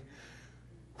country?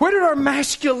 Where did our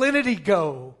masculinity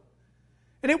go?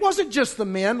 And it wasn't just the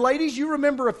men. Ladies, you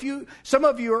remember some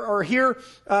of you are here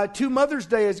 2 Mother's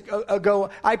Days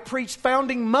ago. I preached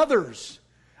founding mothers.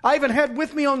 I even had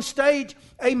with me on stage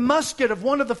a musket of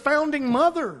one of the founding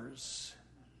mothers.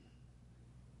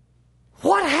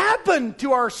 What happened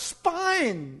to our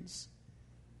spines?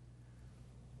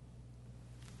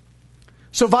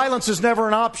 So violence is never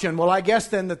an option. Well, I guess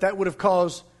then that would have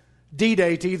caused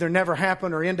D-Day to either never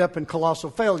happen or end up in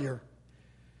colossal failure.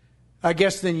 I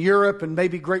guess then Europe and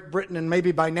maybe Great Britain and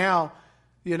maybe by now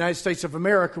the United States of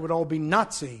America would all be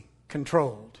Nazi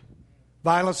controlled.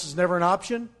 Violence is never an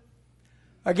option.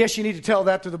 I guess you need to tell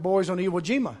that to the boys on Iwo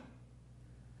Jima.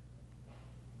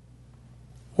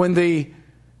 When the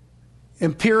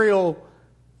Imperial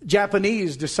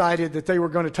Japanese decided that they were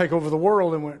going to take over the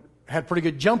world and had a pretty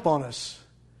good jump on us,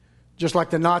 just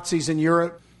like the Nazis in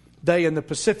Europe, they in the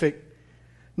Pacific.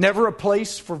 Never a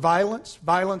place for violence.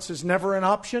 Violence is never an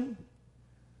option.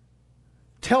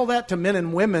 Tell that to men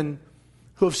and women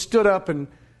who have stood up and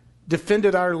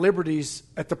defended our liberties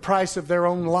at the price of their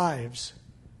own lives.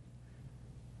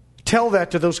 Tell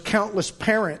that to those countless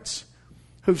parents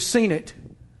who've seen it.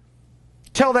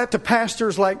 Tell that to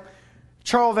pastors like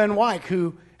Charles Van Wyk,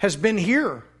 who has been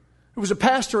here, who was a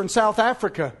pastor in South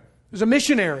Africa, he was a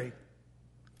missionary.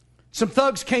 Some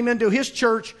thugs came into his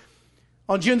church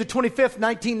on June the 25th,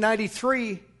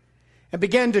 1993, and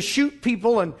began to shoot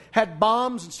people and had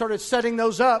bombs and started setting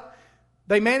those up.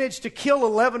 They managed to kill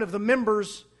 11 of the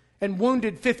members and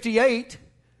wounded 58,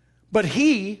 but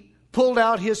he pulled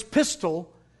out his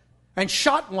pistol and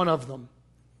shot one of them.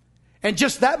 And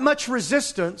just that much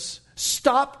resistance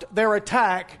stopped their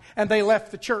attack, and they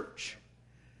left the church.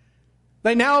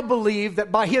 They now believe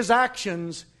that by his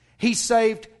actions, he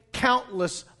saved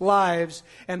countless lives,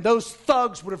 and those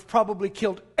thugs would have probably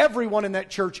killed everyone in that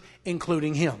church,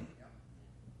 including him.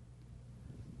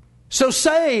 So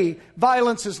say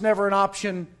violence is never an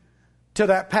option to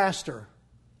that pastor.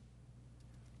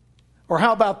 Or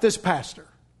how about this pastor?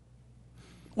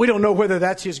 We don't know whether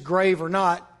that's his grave or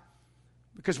not,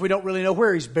 because we don't really know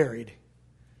where he's buried.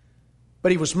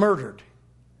 But he was murdered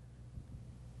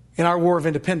in our War of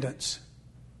Independence.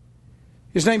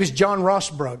 His name is John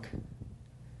Rosbrug.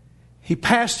 He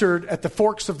pastored at the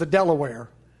Forks of the Delaware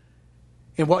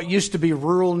in what used to be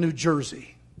rural New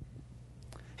Jersey.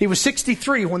 He was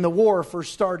 63 when the war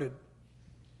first started.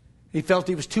 He felt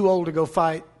he was too old to go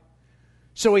fight,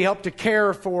 so he helped to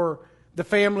care for the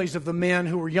families of the men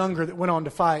who were younger that went on to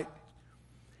fight.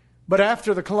 But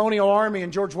after the Colonial Army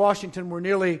and George Washington were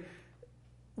nearly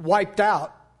wiped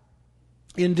out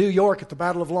in New York at the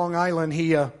Battle of Long Island,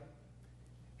 he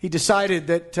decided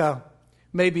that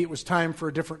maybe it was time for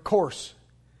a different course.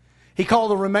 He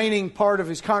called the remaining part of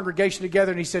his congregation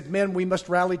together and he said, "Men, we must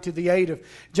rally to the aid of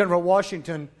General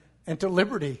Washington and to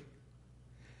liberty."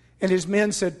 And his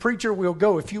men said, "Preacher, we'll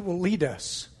go if you will lead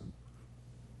us."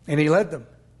 And he led them.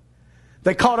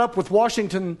 They caught up with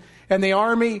Washington and the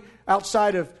army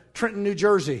outside of Trenton, New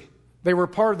Jersey. They were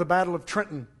part of the Battle of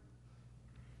Trenton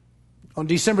on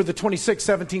December the 26th,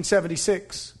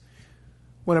 1776,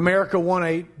 when America won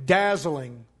a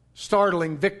dazzling,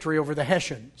 startling victory over the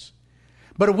Hessians.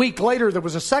 But a week later, there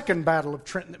was a second Battle of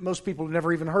Trenton that most people had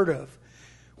never even heard of,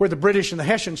 where the British and the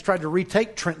Hessians tried to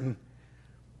retake Trenton.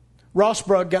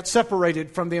 Rosbrug got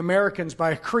separated from the Americans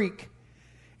by a creek,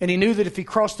 and he knew that if he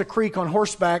crossed the creek on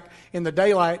horseback in the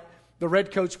daylight, the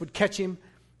redcoats would catch him,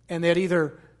 and they'd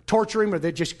either torture him or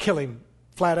they'd just kill him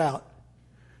flat out.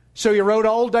 So he rode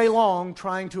all day long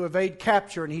trying to evade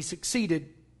capture, and he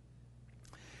succeeded.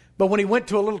 But when he went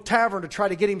to a little tavern to try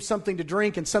to get him something to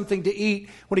drink and something to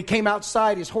eat, when he came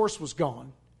outside, his horse was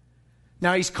gone.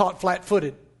 Now he's caught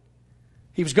flat-footed.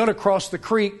 He was going to cross the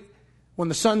creek when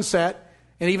the sun set,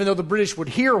 and even though the British would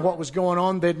hear what was going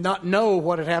on, they'd not know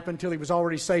what had happened until he was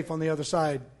already safe on the other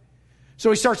side.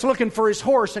 So he starts looking for his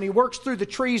horse, and he works through the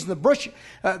trees and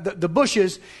the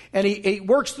bushes, and he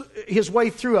works his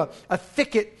way through a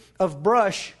thicket of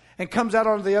brush and comes out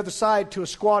on the other side to a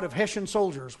squad of Hessian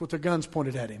soldiers with their guns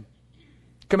pointed at him,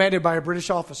 commanded by a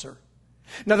British officer.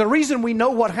 Now, the reason we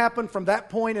know what happened from that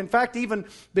point, in fact, even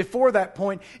before that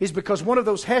point, is because one of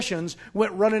those Hessians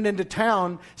went running into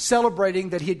town celebrating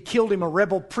that he had killed him a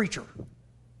rebel preacher.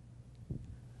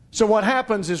 So what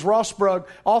happens is Rosbrug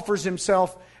offers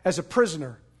himself as a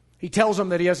prisoner. He tells them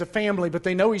that he has a family, but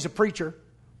they know he's a preacher.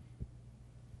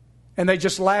 And they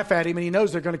just laugh at him, and he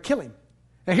knows they're going to kill him.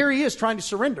 Now here he is trying to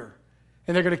surrender,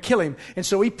 and they're going to kill him. And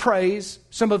so he prays.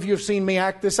 Some of you have seen me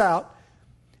act this out.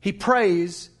 He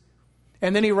prays,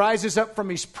 and then he rises up from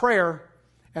his prayer,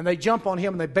 and they jump on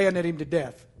him and they bayonet him to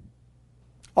death.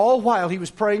 All while he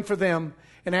was praying for them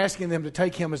and asking them to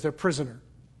take him as their prisoner.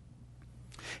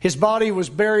 His body was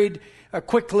buried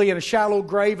quickly in a shallow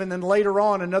grave, and then later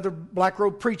on another Black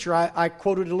Robe preacher, I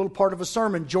quoted a little part of a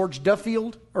sermon, George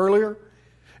Duffield earlier.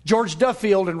 George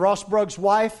Duffield and Rosbrug's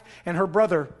wife and her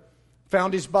brother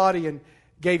found his body and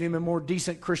gave him a more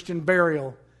decent Christian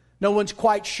burial. No one's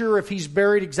quite sure if he's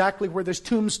buried exactly where this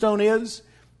tombstone is,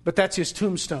 but that's his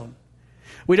tombstone.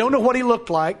 We don't know what he looked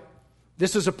like.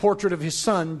 This is a portrait of his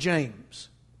son, James.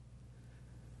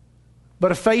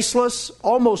 But a faceless,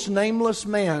 almost nameless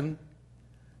man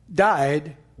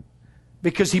died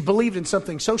because he believed in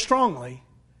something so strongly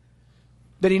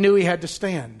that he knew he had to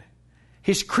stand.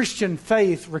 His Christian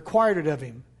faith required it of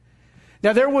him.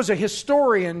 Now, there was a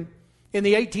historian in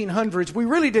the 1800s. We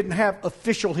really didn't have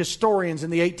official historians in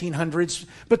the 1800s,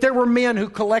 but there were men who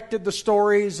collected the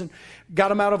stories and got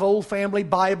them out of old family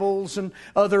Bibles and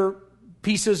other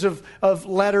pieces of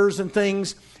letters and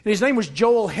things. And his name was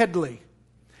Joel Headley.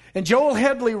 And Joel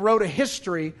Headley wrote a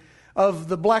history of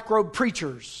the Black Robe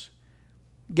preachers.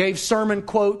 Gave sermon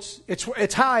quotes.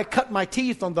 It's how I cut my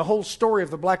teeth on the whole story of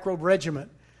the Black Robe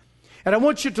Regiment. And I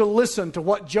want you to listen to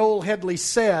what Joel Headley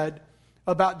said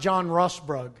about John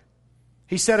Rosbrug.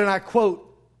 He said, and I quote,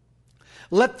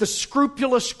 "Let the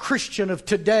scrupulous Christian of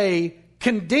today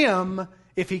condemn,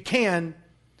 if he can,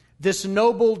 this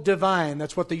noble divine,"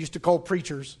 that's what they used to call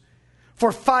preachers,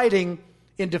 "for fighting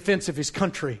in defense of his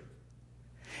country.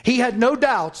 He had no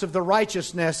doubts of the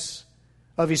righteousness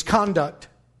of his conduct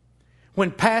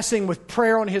when passing with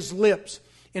prayer on his lips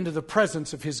into the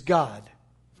presence of his God.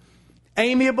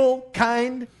 Amiable,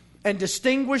 kind, and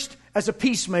distinguished as a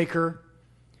peacemaker,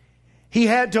 he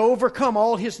had to overcome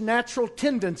all his natural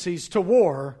tendencies to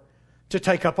war, to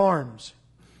take up arms.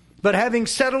 But having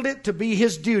settled it to be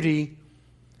his duty,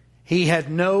 he had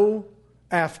no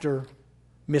after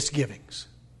misgivings."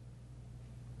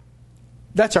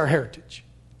 That's our heritage.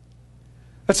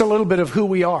 That's a little bit of who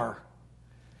we are.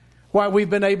 Why we've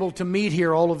been able to meet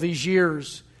here all of these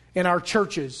years in our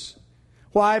churches.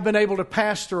 Why I've been able to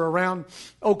pastor around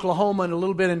Oklahoma and a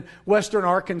little bit in western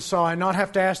Arkansas and not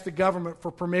have to ask the government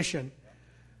for permission.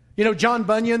 You know John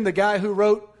Bunyan, the guy who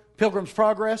wrote Pilgrim's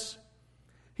Progress?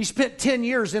 He spent 10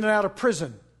 years in and out of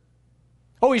prison.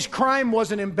 Oh, his crime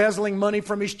wasn't embezzling money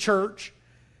from his church.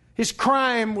 His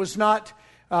crime was not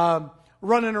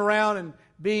running around and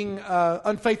being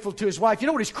unfaithful to his wife. You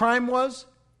know what his crime was?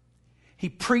 He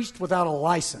preached without a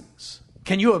license.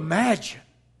 Can you imagine?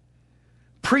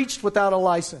 Preached without a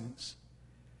license.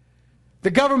 The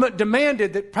government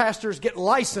demanded that pastors get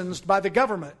licensed by the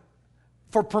government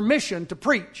for permission to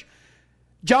preach.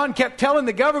 John kept telling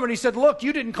the government, he said, "Look,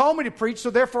 you didn't call me to preach,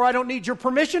 so therefore I don't need your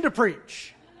permission to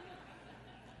preach."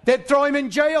 They'd throw him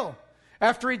in jail.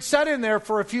 After he'd sat in there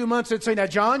for a few months, they'd say, "Now,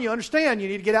 John, you understand, you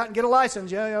need to get out and get a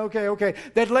license." Yeah, okay.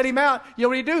 They'd let him out. You know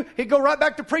what he'd do? He'd go right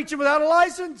back to preaching without a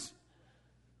license.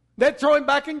 They'd throw him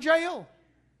back in jail.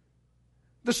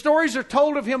 The stories are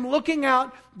told of him looking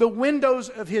out the windows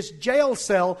of his jail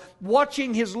cell,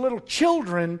 watching his little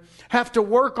children have to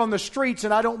work on the streets,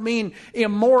 and I don't mean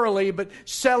immorally, but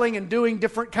selling and doing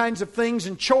different kinds of things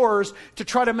and chores to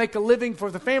try to make a living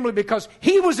for the family because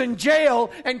he was in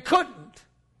jail and couldn't.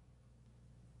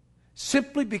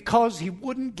 Simply because he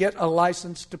wouldn't get a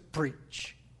license to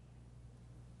preach.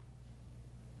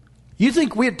 You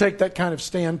think we'd take that kind of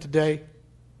stand today?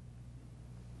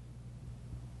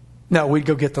 No, we'd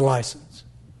go get the license.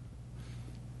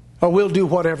 Or we'll do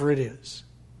whatever it is.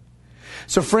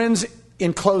 So friends,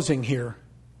 in closing here,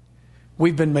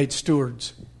 we've been made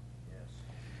stewards.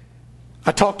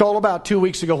 I talked all about 2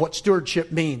 weeks ago what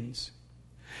stewardship means.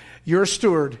 You're a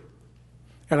steward,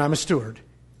 and I'm a steward.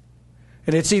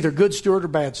 And it's either good steward or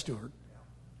bad steward.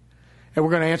 And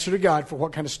we're going to answer to God for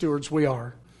what kind of stewards we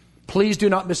are. Please do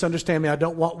not misunderstand me. I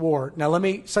don't want war. Now let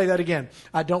me say that again.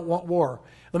 I don't want war.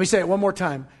 Let me say it one more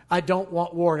time. I don't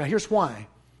want war. Now here's why.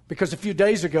 Because a few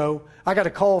days ago, I got a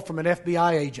call from an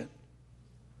FBI agent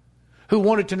who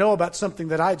wanted to know about something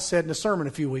that I'd said in a sermon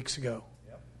a few weeks ago.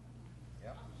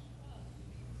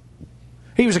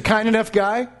 He was a kind enough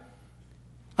guy.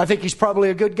 I think he's probably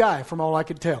a good guy from all I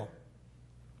could tell.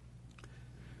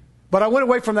 But I went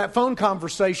away from that phone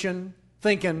conversation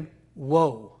thinking,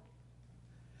 whoa.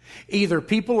 Either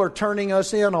people are turning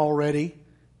us in already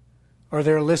or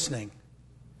they're listening.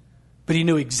 But he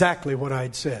knew exactly what I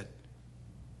had said.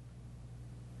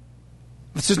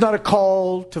 This is not a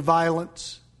call to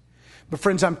violence. But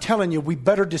friends, I'm telling you, we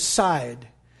better decide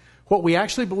what we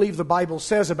actually believe the Bible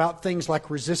says about things like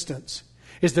resistance.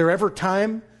 Is there ever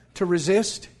time to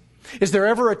resist? Is there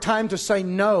ever a time to say,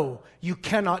 no, you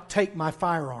cannot take my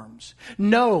firearms.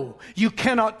 No, you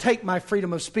cannot take my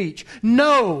freedom of speech.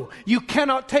 No, you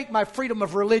cannot take my freedom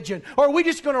of religion. Or are we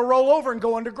just going to roll over and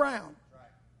go underground?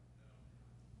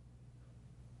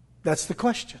 That's the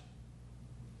question.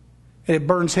 And it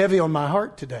burns heavy on my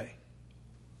heart today.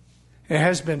 It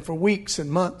has been for weeks and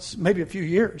months, maybe a few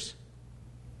years.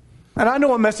 And I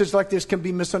know a message like this can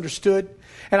be misunderstood,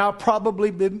 and I'll probably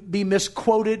be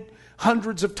misquoted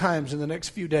hundreds of times in the next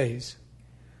few days.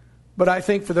 But I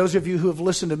think for those of you who have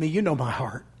listened to me, you know my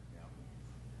heart.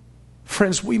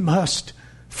 Friends, we must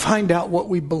find out what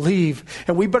we believe,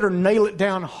 and we better nail it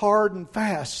down hard and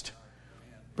fast,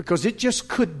 because it just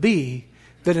could be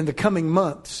that in the coming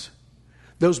months,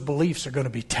 those beliefs are going to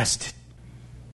be tested.